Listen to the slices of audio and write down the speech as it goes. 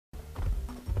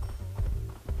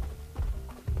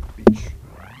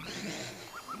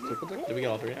Did we get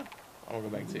all three now? I want to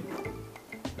go back and see.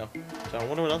 No. So I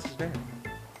wonder what else is there.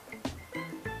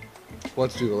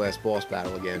 Let's do the last boss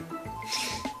battle again.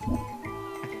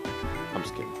 I'm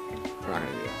just kidding. We're not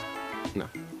gonna do that. No.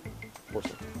 Of course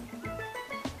not.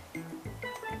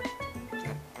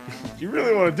 You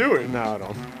really want to do it? No, I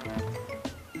don't.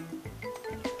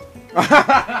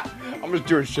 I'm just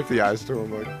doing shifty eyes to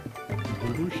him, like. Oh,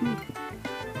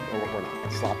 we're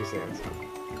not. Sloppy sands.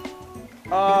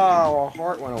 Oh, a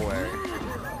heart went away.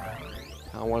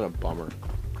 Oh, what a bummer.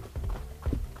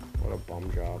 What a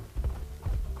bum job.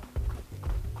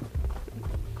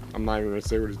 I'm not even gonna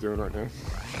say what he's doing right now.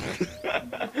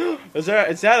 Is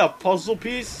that a puzzle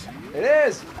piece? It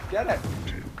is! Get it!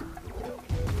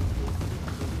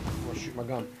 I'm gonna shoot my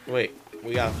gun. Wait,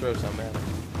 we gotta throw something at it. Of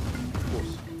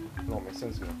course. It all makes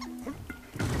sense now.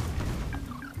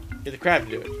 Get the crab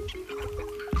to do it.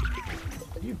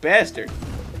 You bastard.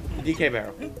 The DK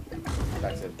barrel.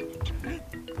 That's it.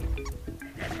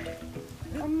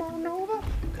 Come on over,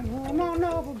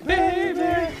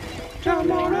 baby.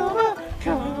 Come on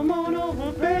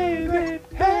over, baby.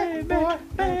 Hey, boy,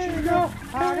 don't you know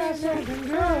I got something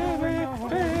going on,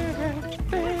 baby.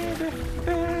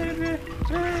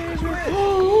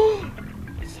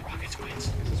 It's the rocket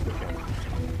squids.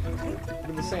 Look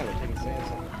at the sand. They're taking sand.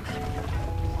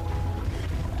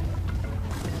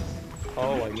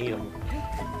 Oh, I need them.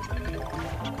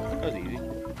 That was easy.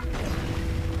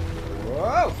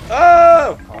 Whoa! Oh! Oh,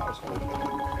 that was cool.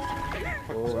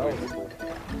 Oh, that was cool.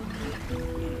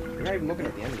 You're not even looking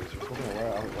at the enemies. You're just looking at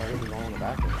where everything's going on the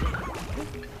back end.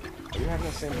 Are you having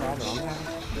the same problem I'm having?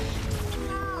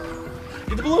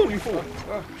 Get the balloon, you fool!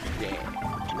 Oh.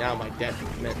 Damn. Now my death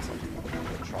meant something.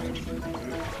 Charge.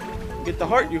 Get the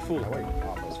heart, you fool! Oh, wait.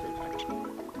 Oh, that's good.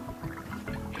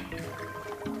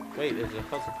 Wait, there's a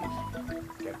puzzle piece.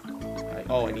 Okay.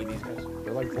 Oh, I need these guys.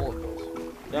 They're like bullet bills.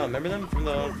 No, remember them from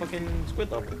the fucking squid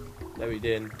level that we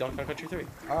did in Donkey Kong Country 3?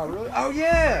 Oh, really? Oh,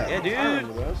 yeah! Yeah, dude! I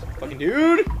remember those. Fucking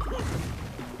dude!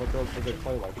 But they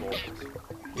play like bullet bills.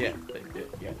 Yeah, they did.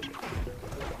 Yeah, they did.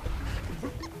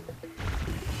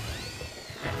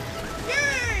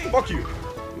 Yay! Fuck you!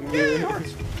 Yay,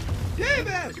 hearts! Yay,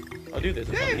 man! Oh, dude, there's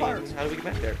a Yay, fucking... hearts! How do we get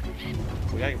back there?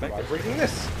 We gotta get back By there. breaking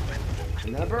this!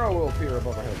 And then a barrel will appear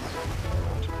above our heads.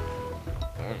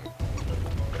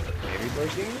 Maybe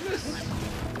breaking this.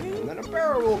 And then a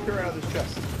barrel will appear out of his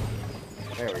chest.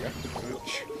 There we go.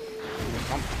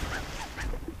 Come.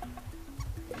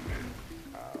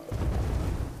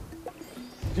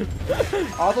 I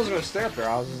thought I was gonna stay up there.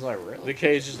 I was just like, really? The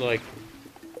cage is like,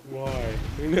 why?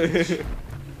 Yeah,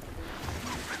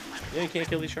 you can't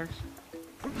kill these sharks?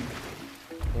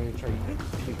 Let me try to eat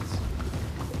peanuts.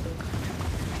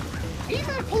 Eat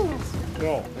my penis!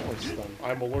 No, That one's stunned.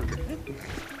 I'm allergic.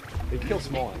 They kill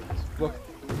small animals. Look.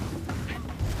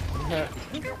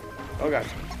 Oh god.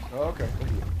 Oh, okay.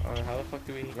 How the fuck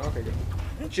do we... Okay, good.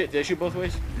 Shit, did I shoot both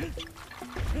ways?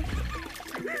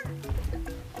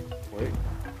 Wait.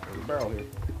 There's a barrel here.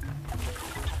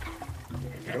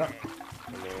 Pick it up.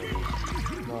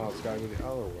 No, it's gotta go the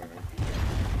other way.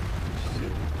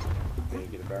 Then you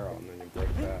get a barrel and then you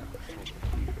break that.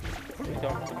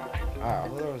 Ah, I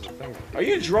thought there was a thing. Are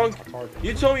you drunk? A target.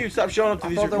 You told me you'd stop showing up to I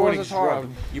these thought there was recordings a target.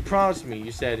 drunk. You promised me.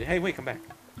 You said, hey, wait, come back.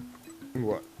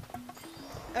 What?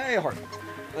 Hey, heart.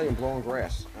 I am blowing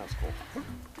grass. That's cool.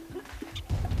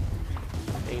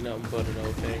 Ain't nothing but an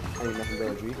O thing. Ain't nothing but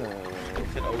a G thing. I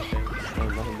said O thing.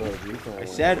 Ain't nothing but a G thing. I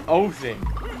said O thing.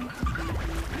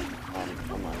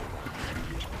 I'm not.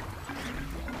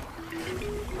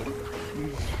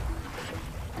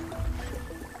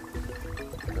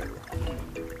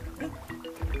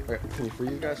 Okay, can you free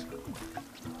these guys?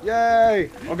 Yay!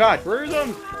 Oh god, freeze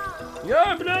them!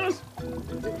 Yeah, bananas!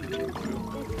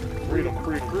 Freedom,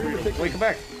 freedom, freedom. Wait, come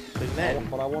back. There's an end.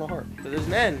 But I want a heart. There's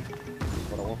an end.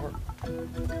 But I want a heart.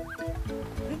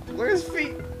 Look at his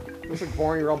feet. Looks like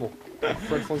boring rubble.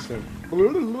 Fred Flintstone.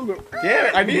 Damn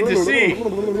it, I need to see.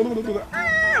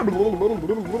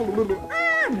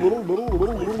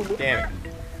 Damn it.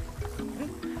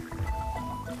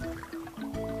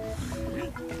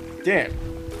 Damn.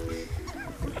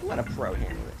 Let a pro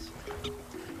handle this.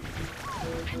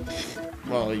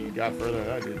 Well, you got further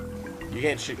than I did. You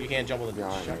can't shoot. You can't jump on the No,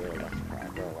 I shot. really like to cry.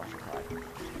 Really like to cry.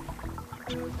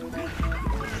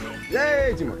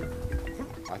 Yay, teamwork.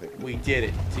 I think. We did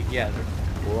it together.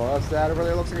 What's that over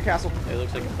there? Looks like a castle. It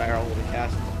looks like a barrel with a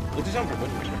castle. Let's do something for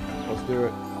Wind Waker. Let's do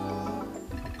it.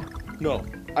 No,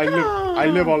 I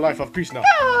live a life of peace now.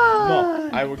 No,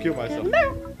 I will kill myself.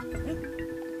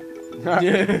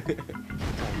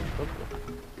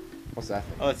 What's that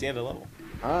thing? Oh, it's the end of the level.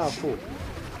 Oh, cool.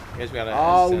 I guess we gotta.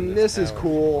 Oh, ascend this is tower.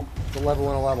 cool. It's a level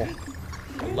in a level.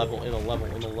 A level in a level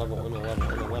in a level in a level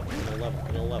in a level in a level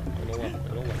in a level in a level in a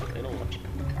level in a level.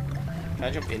 Can I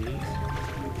jump in these?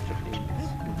 Jump in these.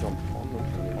 You jump on them.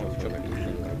 Oh, jump in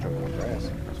these. I jump on the grass.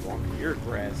 That's one. You're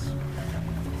grass.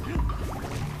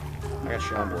 I got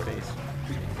shot in the face.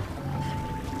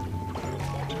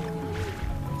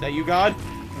 Is that you, God?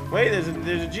 Wait, there's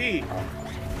a G.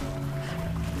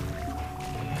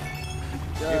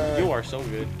 You are so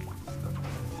good.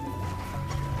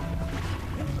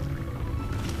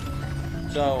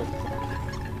 So,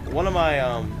 one of my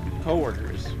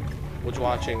co-workers was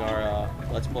watching our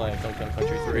Let's Play Coke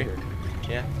Country 3.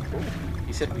 Yeah. Cool.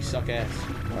 He said we suck ass.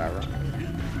 Whatever.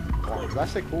 Oh, did I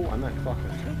say cool? I meant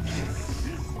fucking.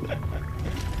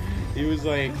 He was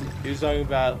talking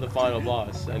about the final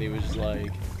boss, and he was just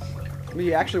like, I mean,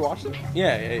 you actually watched it?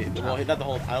 yeah, well, not the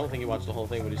whole, I don't think he watched the whole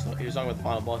thing, but he was talking about the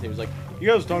final boss, and he was like, you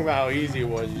guys were talking about how easy it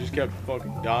was, you just kept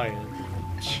fucking dying.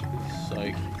 It's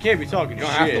like, you can't be talking You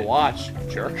don't shit. have to watch,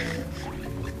 jerk.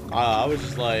 I was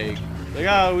just like,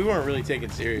 oh, we weren't really taken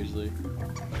seriously.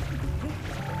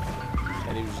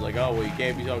 And he was like, oh, well, you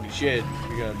can't be talking shit,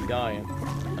 you're gonna be dying.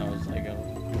 And I was like, oh.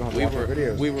 You don't have to watch our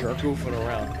videos, we were jerk. goofing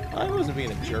around. I wasn't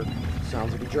being a jerk.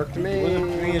 Sounds like a jerk to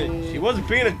me. She wasn't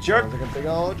being a jerk. Sounds like a big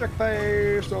old jerk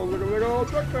face. Sounds like a big old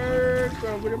jerk face.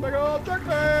 Sounds like a big old jerk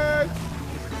face.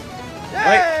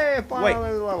 Yay!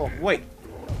 Finally level. Wait.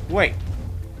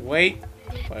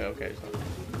 Okay. So.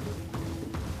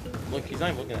 Look, he's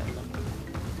not even looking at it.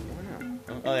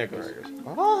 Oh, there it goes.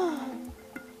 Oh.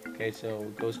 Okay, so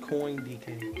it goes coin DK.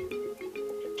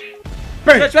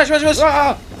 Bang! Smash!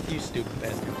 Ah! You stupid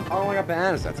bastard. I only got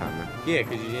bananas that time, man. Yeah,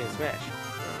 because you didn't smash.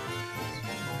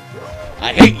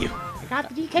 I hate you. I got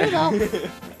the DK though.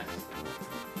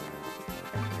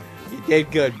 You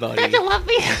did good, buddy. Did you love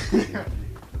me? Did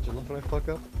you love when I fuck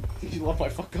up? Did you love my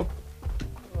fuck up?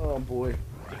 Oh boy. You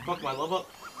fuck my love up?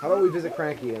 How about we visit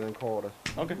Cranky and then call it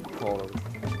Okay.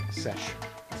 a sesh.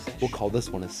 We'll call this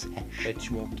one a sesh. Bet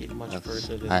you won't get much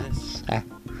further than this.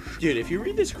 Dude, if you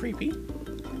read this creepy.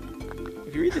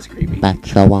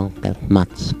 Bet you won't get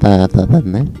much further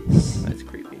than this. That's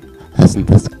creepy. Isn't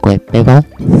this creepy, boy?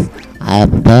 I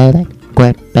have a very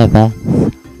creepy voice.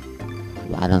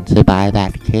 Why don't you buy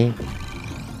that key?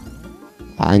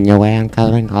 On your way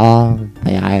uncovering all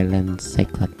the island's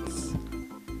secrets.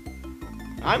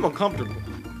 I'm uncomfortable.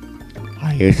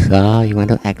 Are you sure you want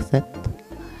to exit?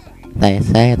 They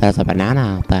say there's a banana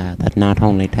out there that not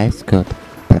only tastes good,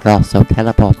 but also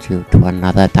teleports you to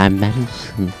another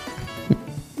dimension.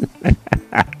 Bye,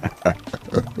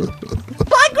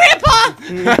 Grandpa!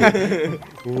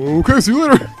 Okay, see you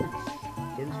later.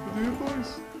 Thanks for the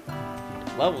advice.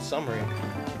 Level summary.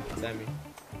 What's that mean?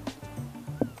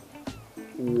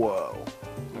 Whoa.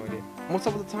 No idea. What's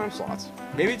up with the time slots?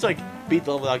 Maybe it's like beat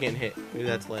the level without getting hit. Maybe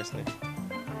that's the last thing.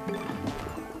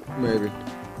 Maybe.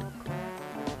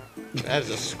 That is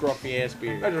a scruffy ass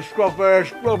beard. That's a scruff ass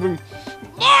scruffing.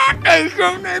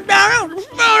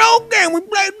 Okay, we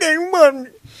played this one.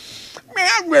 Man,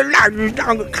 I really like this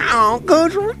Donkey Kong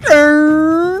Country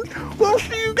Returns. We'll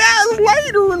see you guys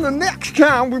later in the next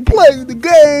time we play the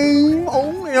game.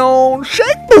 Only on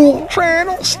Shake Pool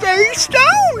Channel. Stay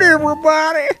stoned,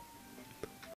 everybody.